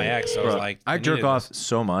to since get my laid. ex. So I Bro, was like, I jerk needed off this.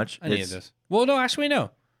 so much. I needed this. Well, no, actually, no.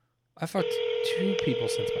 I fucked 2 people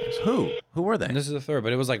since my ex. Who? Who were they? And this is the third,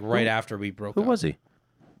 but it was like right after we broke Who up. was he?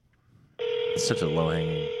 It's such a low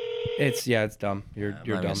hanging. It's dumb. You're I'm not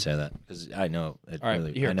dumb. gonna say that because I know. It All right,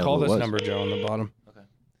 really, here, I know call who it this was. number, Joe, on the bottom. Okay.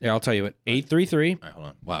 Yeah, I'll tell you it. 833. All right, hold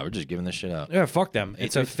on. Wow, we're just giving this shit out. Yeah, fuck them.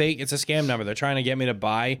 It's a fake. It's a scam number. They're trying to get me to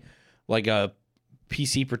buy like a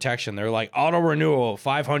PC protection. They're like auto renewal.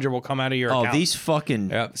 500 will come out of your Oh, account. these fucking.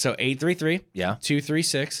 Yep. So 833 Yeah.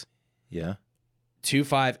 236 Yeah.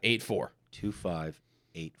 2584.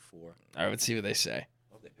 2584. All right, let's see what they say.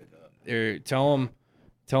 Tell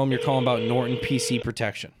them you're calling about Norton PC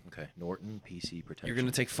protection. Okay. Norton PC protection. You're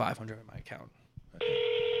gonna take 500 of my account. Okay.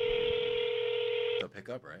 They'll pick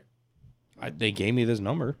up, right? They gave me this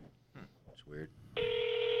number. It's weird.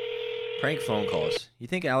 Prank phone calls. You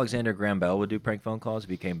think Alexander Graham Bell would do prank phone calls if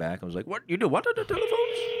he came back and was like, "What you do? What on the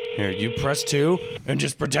telephones?" Here, you press 2 and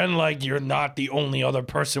just pretend like you're not the only other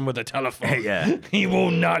person with a telephone. Yeah. He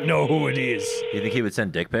will not know who it is. You think he would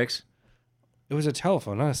send dick pics? It was a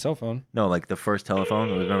telephone, not a cell phone. No, like the first telephone.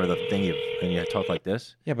 Remember the thing you talk like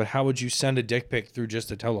this? Yeah, but how would you send a dick pic through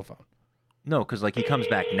just a telephone? No, because like he comes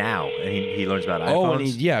back now and he learns about iPhones. Oh, and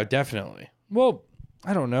yeah, definitely. Well,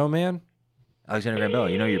 I don't know, man. Alexander Graham Bell,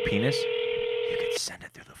 you know your penis? You could send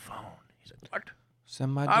it through the phone. He's like, what?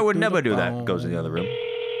 Send my I dick would through never the do that. phone. Goes in the other room.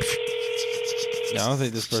 No, I don't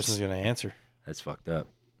think this person's gonna answer. That's fucked up.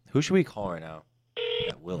 Who should we call right now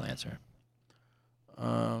that will answer?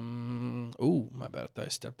 Ooh, my bad. I thought I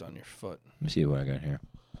stepped on your foot. Let me see what I got here.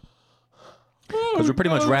 Because we're pretty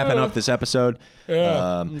much wrapping up this episode.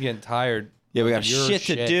 I'm getting tired. Yeah, we got Your shit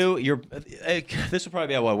to shit. do. This will probably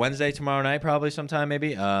be at what, Wednesday, tomorrow night, probably sometime, maybe.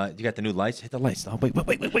 You got the new lights. Hit the lights. Oh, wait.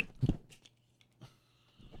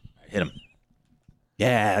 Hit them.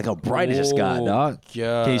 Yeah, look how bright it just got, dog.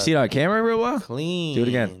 God. Can you see it on camera real well? Clean. Do it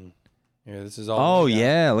again. Here, this is all. Oh, we got.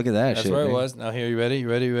 yeah. Look at that That's shit. where it dude. was. Now, here, you ready? You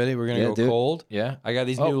ready? We're gonna Yeah, go dude. cold. Yeah. I got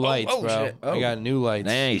these Oh, new lights, bro. shit. I got new lights.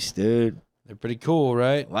 Nice, dude. They're pretty cool,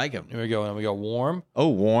 right? Like them. Here we go. And we go warm. Oh,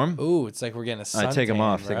 warm. Ooh, it's like we're getting a suntan. All right, take them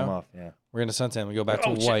off. Bro. Take them off. Yeah. We're gonna suntan. We go back to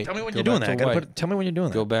Oh, shit. white. Tell me when Go you're doing back that. to white. Tell me when you're doing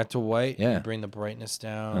that. Go back to white. Yeah. Bring the brightness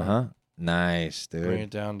down. Uh-huh. Nice, dude. Bring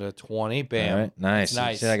it down to 20. Bam. All right. Nice. It's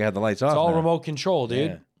nice. See, I got the lights off. It's all now. remote control,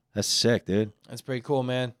 dude. Yeah. That's sick, dude. That's pretty cool,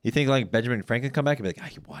 man. You think like Benjamin Franklin come back and be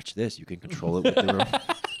like, you watch this. You can control it with the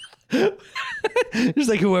remote. Just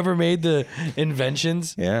like whoever made the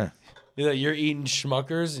inventions. Yeah. You're eating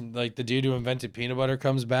Schmuckers, and like the dude who invented peanut butter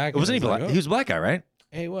comes back. Wasn't he and he's black? like, He was a black guy, right?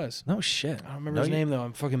 Hey, he was. No shit. I don't remember his name though.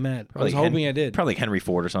 I'm fucking mad. I was Probably hoping I did. Probably like Henry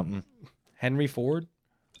Ford or something. Henry Ford.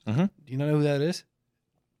 Mhm. Do you not know who that is?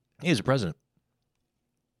 He was a president.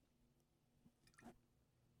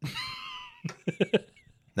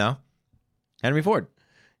 No? Henry Ford.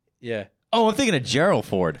 Yeah. Oh, I'm thinking of Gerald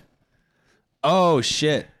Ford. Oh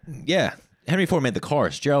shit. Yeah. Henry Ford made the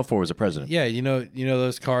cars. Gerald Ford was the president. Yeah, you know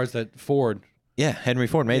those cars that Ford. Yeah, Henry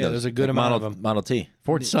Ford made Yeah, those. there's a good amount Model, of them. Model T.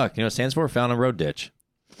 Ford suck. You know what it stands for? Found in road ditch.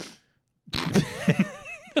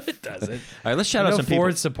 It doesn't. All right, let's shout You out know some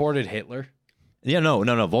Ford people. supported Hitler. Yeah, no,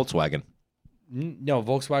 Volkswagen. No,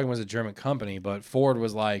 Volkswagen was a German company, but Ford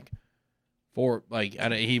was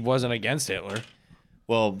he wasn't against Hitler.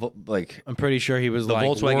 Well, like I'm pretty sure he was the like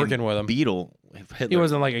Volkswagen working with him. Beetle. Hitler. He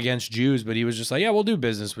wasn't like against Jews, but he was just like, yeah, we'll do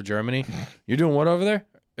business with Germany. You're doing what over there?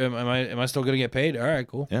 Am I still gonna get paid? All right,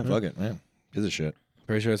 cool. Yeah, fuck it. Yeah, gives a shit.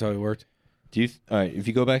 Pretty sure that's how it worked. Do you? All right, if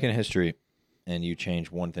you go back in history and you change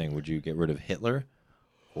one thing, would you get rid of Hitler,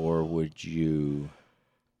 or would you?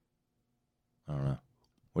 I don't know.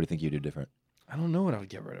 What do you think you do different? I don't know what I would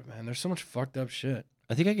get rid of, man. There's so much fucked up shit.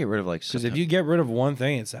 I think I get rid of like. Because if you get rid of one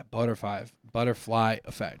thing, it's that butterfly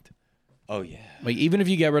effect. Oh yeah. Like even if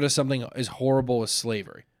you get rid of something as horrible as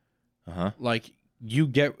slavery, like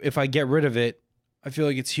if I get rid of it, I feel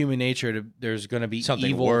like it's human nature to. There's gonna be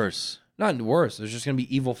Something evil, worse. Not worse. There's just gonna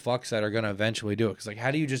be evil fucks that are gonna eventually do it. Because like,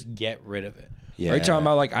 how do you just get rid of it? Yeah. Are you talking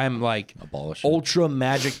about like I'm like Abolish. ultra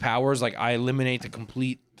magic powers? Like I eliminate the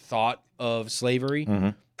complete thought of slavery,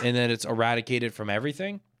 and then it's eradicated from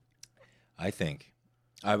everything. I think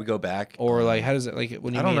I would go back, Or like, how does it like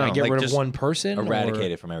when you I don't mean I know, get like, rid of just one person?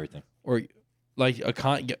 eradicate it from everything. Or like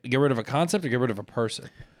get rid of a concept or get rid of a person?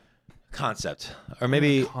 Concept, or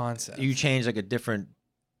maybe Concept. you change like a different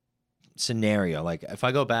scenario. Like if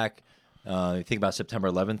I go back, you think about September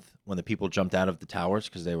 11th when the people jumped out of the towers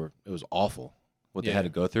because it was awful what they had to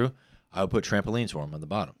go through. I would put trampolines for them on the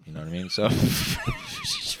bottom. You know what I mean? So,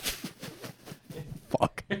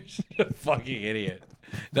 fuck, Fucking idiot.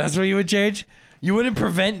 That's what you would change? You wouldn't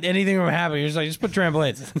prevent anything from happening. You're just like, just put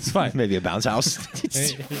trampolines. It's fine. maybe a bounce house. You're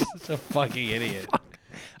just a fucking idiot.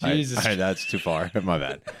 All Jesus. right, that's too far. My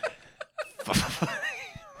bad.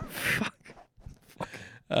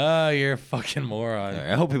 Oh, you're a fucking moron.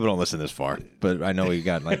 I hope people don't listen this far, but I know we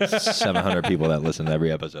got like 700 people that listen to every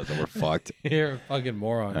episode, so we're fucked. You're a fucking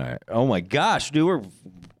moron. All right. Oh my gosh, dude, we're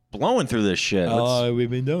blowing through this shit. We've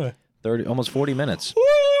been doing. 30, almost 40 minutes.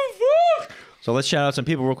 So let's shout out some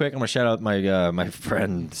people real quick. I'm gonna shout out my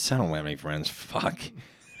friends. I don't have any friends. Fuck.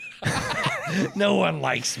 No one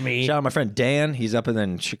likes me. Shout out my friend Dan. He's up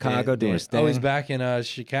in Chicago doing his thing. Oh, he's back in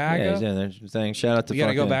Chicago? Yeah, he's in there thing. Shout out to We gotta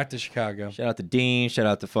fucking, go back to Chicago. Shout out to Dean. Shout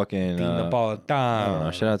out to fucking. I don't know.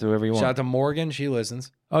 Napolitano. Shout out to whoever you want. Shout out to Morgan. She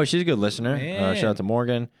listens. Oh, she's a good listener. Man. Shout out to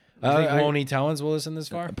Morgan. You think Woney Tellens will listen this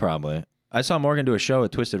far? Probably. I saw Morgan do a show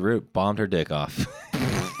at Twisted Root. Bombed her dick off.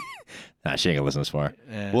 Nah, she ain't gonna listen this far.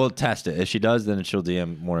 Yeah. We'll test it. If she does, then she'll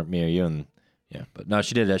DM more me or you. And yeah, but no,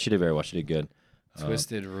 she did. She did very well. She did good.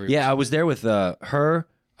 Twisted Root. Yeah, I was there with her.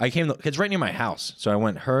 I came. It's right near my house, so I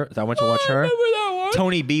went to watch her. Remember that one?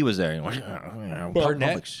 Tony B was there.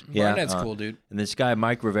 Barnett. Yeah, Barnett's cool, dude. And this guy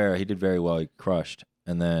Mike Rivera, he did very well. He crushed.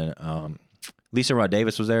 And then Lisa Rod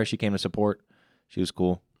Davis was there. She came to support. She was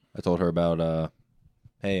cool. I told her about,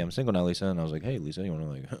 hey, I'm single now, Lisa. And I was like, hey, Lisa, you want to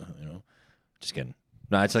like, just kidding.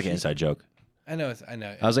 No, it's like an inside joke. I know.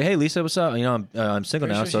 I was like, hey, Lisa, what's up? I'm single Pretty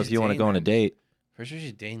now, sure so if she's you want to dating go on a that. date, For sure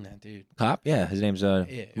she's dating that dude. cop. Yeah, his name's Yeah,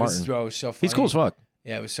 it Martin. was so funny. He's cool as fuck.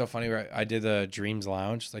 Yeah, it was so funny. Where I did the Dreams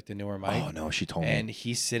Lounge, like the newer mic. Oh no, she told me. And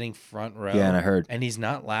he's sitting front row. Yeah, and I heard. And he's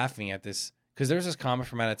not laughing at this because there's this comic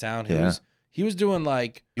from out of town who Yeah. he was doing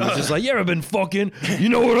like he was just like, "Yeah, I've been fucking," you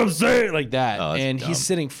know what I'm saying, like that. Oh, that's and dumb. he's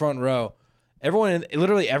sitting front row.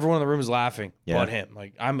 Literally everyone in the room is laughing, Yeah. but him.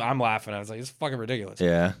 Like I'm laughing. I was like, "It's fucking ridiculous."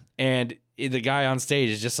 Yeah. And the guy on stage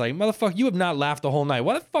is just like, "Motherfucker, you have not laughed the whole night.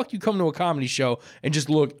 Why the fuck you come to a comedy show and just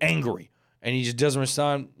look angry?" And he just doesn't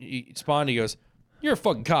respond. He goes, "You're a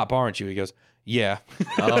fucking cop, aren't you?" He goes, "Yeah."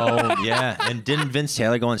 Oh yeah. And didn't Vince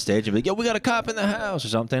Taylor go on stage and be like, "Yo, we got a cop in the house" or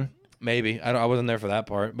something? Maybe. I wasn't there for that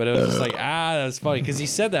part, but it was just like, that's funny because he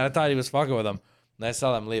said that. I thought he was fucking with him, and I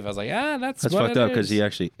saw them leave. I was like, that's what fucked it up because is. he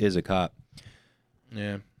actually is a cop.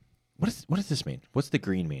 Yeah, What does this mean? What's the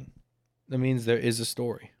green mean? that means there is a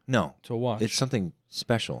story No, to watch. it's something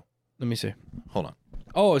special. Let me see. Hold on.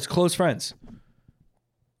 Oh, it's close friends.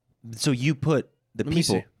 So you put the Let me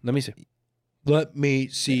people. see. Let me see. Let me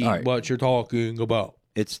see All right. what you're talking about.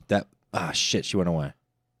 It's that. Ah, shit. She went away.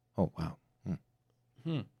 Oh wow.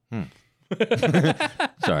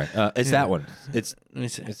 Sorry. It's that one. It's Let me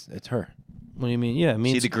see. it's her. What do you mean? Yeah, it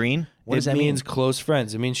means See the green? What does it that means mean? close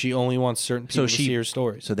friends. It means she only wants certain people to she- see her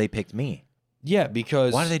stories. So they picked me. Yeah,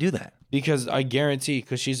 because Why do they do that? Because I guarantee,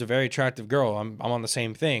 because she's a very attractive girl, I'm on the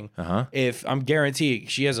same thing. Uh-huh. If I'm guarantee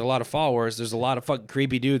she has a lot of followers, there's a lot of fucking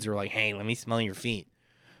creepy dudes who are like, "Hey, let me smell your feet."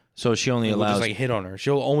 So she only And we'll allows. just like hit on her.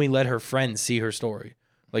 She'll only let her friends see her story.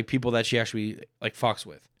 like people that she actually like fucks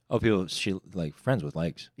with. Oh, people she like friends with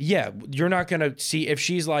likes. Yeah, you're not gonna see if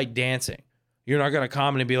she's like dancing. You're not gonna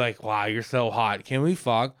comment and be like, "Wow, you're so hot. Can we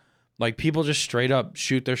fuck?" Like people just straight up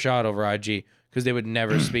shoot their shot over IG because they would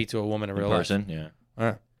never speak to a woman in real Person, yeah.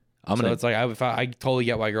 life. So it's like I totally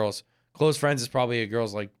get why girls close friends is probably a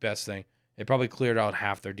girl's like best thing. It probably cleared out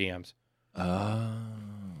half their DMs. I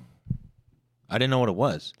didn't know what it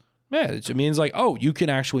was. Yeah, it means like, oh, you can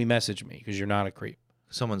actually message me because you're not a creep.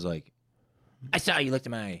 Someone's like, I saw you looked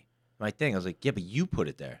at my thing. I was like, yeah, but you put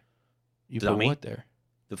it there. You Does that put mean- what there?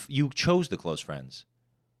 You chose the close friends.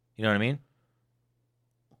 You know what I mean?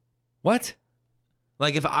 What?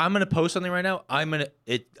 Like if I'm gonna post something right now,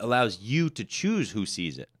 it allows you to choose who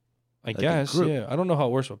sees it. I a guess, group. yeah. I don't know how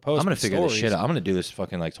it works with posts. I'm gonna but figure this stories, shit out. I'm gonna do this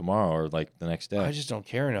fucking like tomorrow or like the next day. I just don't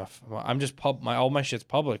care enough. I'm just all my shit's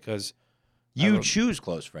public because You don't- choose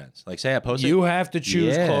close friends. Like say I post you have to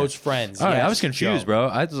choose Yeah. close friends. All right, I Yes, was confused, Joe. bro.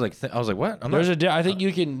 I was like, I was like, what? There's I think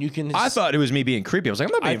you can. I thought it was me being creepy. I was like,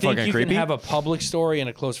 I'm not I being think fucking you creepy. can have a public story and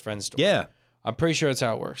a close friend story. Yeah, I'm pretty sure that's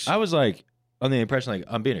how it works. I was like on the impression like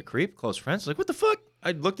I'm being a creep. Close friends. Like what the fuck?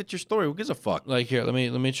 I looked at your story. Who gives a fuck? Like here, let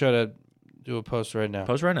me try to do a post right now.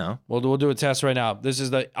 Post right now. We'll do a test right now. This is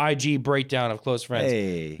the IG breakdown of close friends.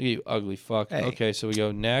 Hey, You ugly fuck. Hey. Okay, so we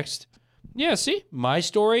go next. Yeah, see, my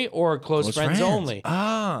story or close, friends only.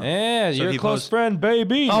 Ah. Yeah, So you're if a you close post- friend,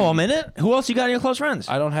 baby. Oh, I'm in it. Who else you got in your close friends?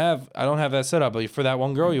 I don't have that set up, but for that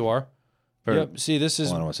one girl, you are. For- Yep. See, this is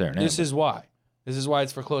Well, I don't wanna say her name, this but- is why. This is why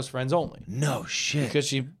it's for close friends only. No shit. Because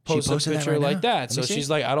she posted a posted that picture right like now? that. Let So me see. she's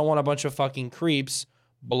like, I don't want a bunch of fucking creeps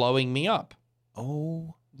blowing me up.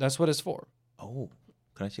 Oh, That's what it's for. oh.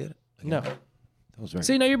 Can I see it? Again? No. That was very.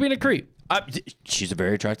 See, now you're being a creep. She's a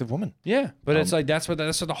very attractive woman. Yeah, but it's like that's what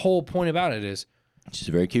the whole point about it is. She's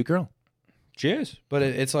a very cute girl. She is, but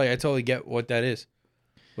it's like I totally get what that is,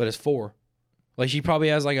 but it's for. Like she probably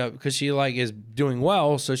has like because she like is doing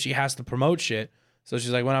well, so she has to promote shit. So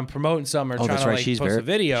she's like when I'm promoting something or Oh, trying that's to right. like She's post a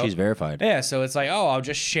video. She's verified. Yeah, so it's like I'll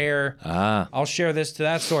just share. I'll share this to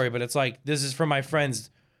that story, but it's like this is from my friends.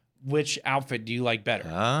 Which outfit do you like better? You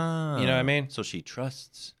know what I mean? So she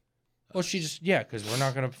trusts. Well, she just because we're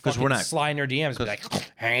not gonna we're not- slide in her DMs and be like,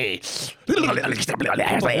 hey,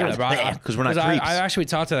 Because we're not creeps. I actually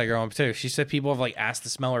talked to that girl too. She said people have like asked to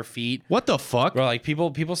smell her feet. What the fuck? Bro, like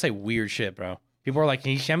people say weird shit, bro. People are like,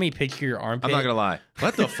 "Can you send me a picture of your armpit?" I'm not gonna lie.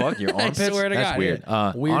 What the fuck? Your I armpits? swear to That's God, weird.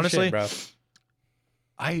 yeah. Weird honestly, shit, bro.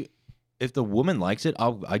 if the woman likes it,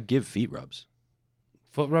 I'd give feet rubs.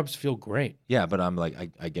 Foot rubs feel great. Yeah, but I'm like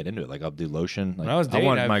I get into it. Like I'll do lotion. Like, When I was I dating,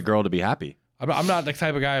 want my girl to be happy. I'm not the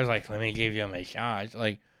type of guy who's like, "Let me give you a massage."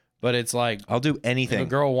 Like, but it's like I'll do if a anything.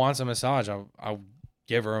 girl wants a massage, I'll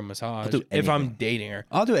give her a massage. do If I'm anything. dating her.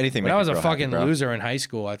 I'll do anything. When make I was your a girl happy, fucking bro. loser in high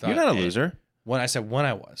school, I thought You're not a eh, loser. When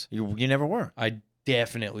I was, You never were. I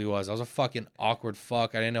definitely was. I was a fucking awkward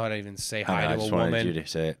fuck. I didn't know how to even say hi I to a just wanted woman. you to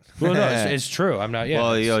say it. Well, no, it's true. I'm not. Yeah,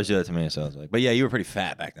 well, it's- you always do that to me, so I was like, but yeah, you were pretty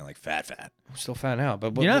fat back then, like fat. I'm still fat now,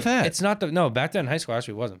 but You're not fat. It's not the no. Back then in high school, I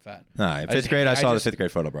actually wasn't fat. Nah, in I fifth just- grade, I I saw just- the fifth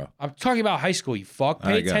grade photo, bro. I'm talking about high school. You fuck. Pay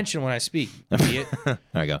Alright, go. attention when I speak, idiot. There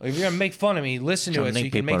you go. If you're gonna make fun of me, listen to Trying it to so you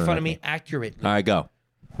make can people make fun of like me accurately. All right, go.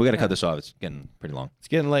 We got to cut this off. It's getting pretty long. It's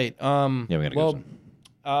getting late. Yeah, we gotta go.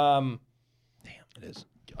 Well, It is.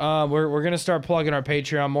 we're gonna start plugging our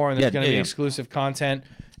Patreon more, and there's Yeah, gonna be yeah. exclusive content,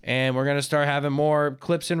 and we're gonna start having more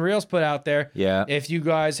clips and reels put out there. Yeah. If you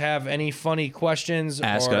guys have any funny questions,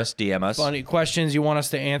 Ask or us, DM us. funny questions you want us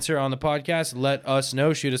to answer on the podcast, let us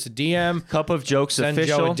know. Shoot us a DM. Cup of Jokes Send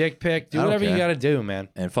official. Joe a dick pic. Do I don't whatever you care. gotta do, man.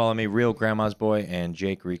 And follow me, Real Grandma's Boy and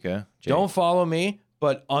Jake Rika. Jake. Don't follow me,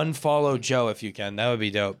 but unfollow Joe if you can. That would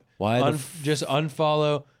be dope. Why the Just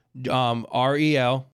unfollow REL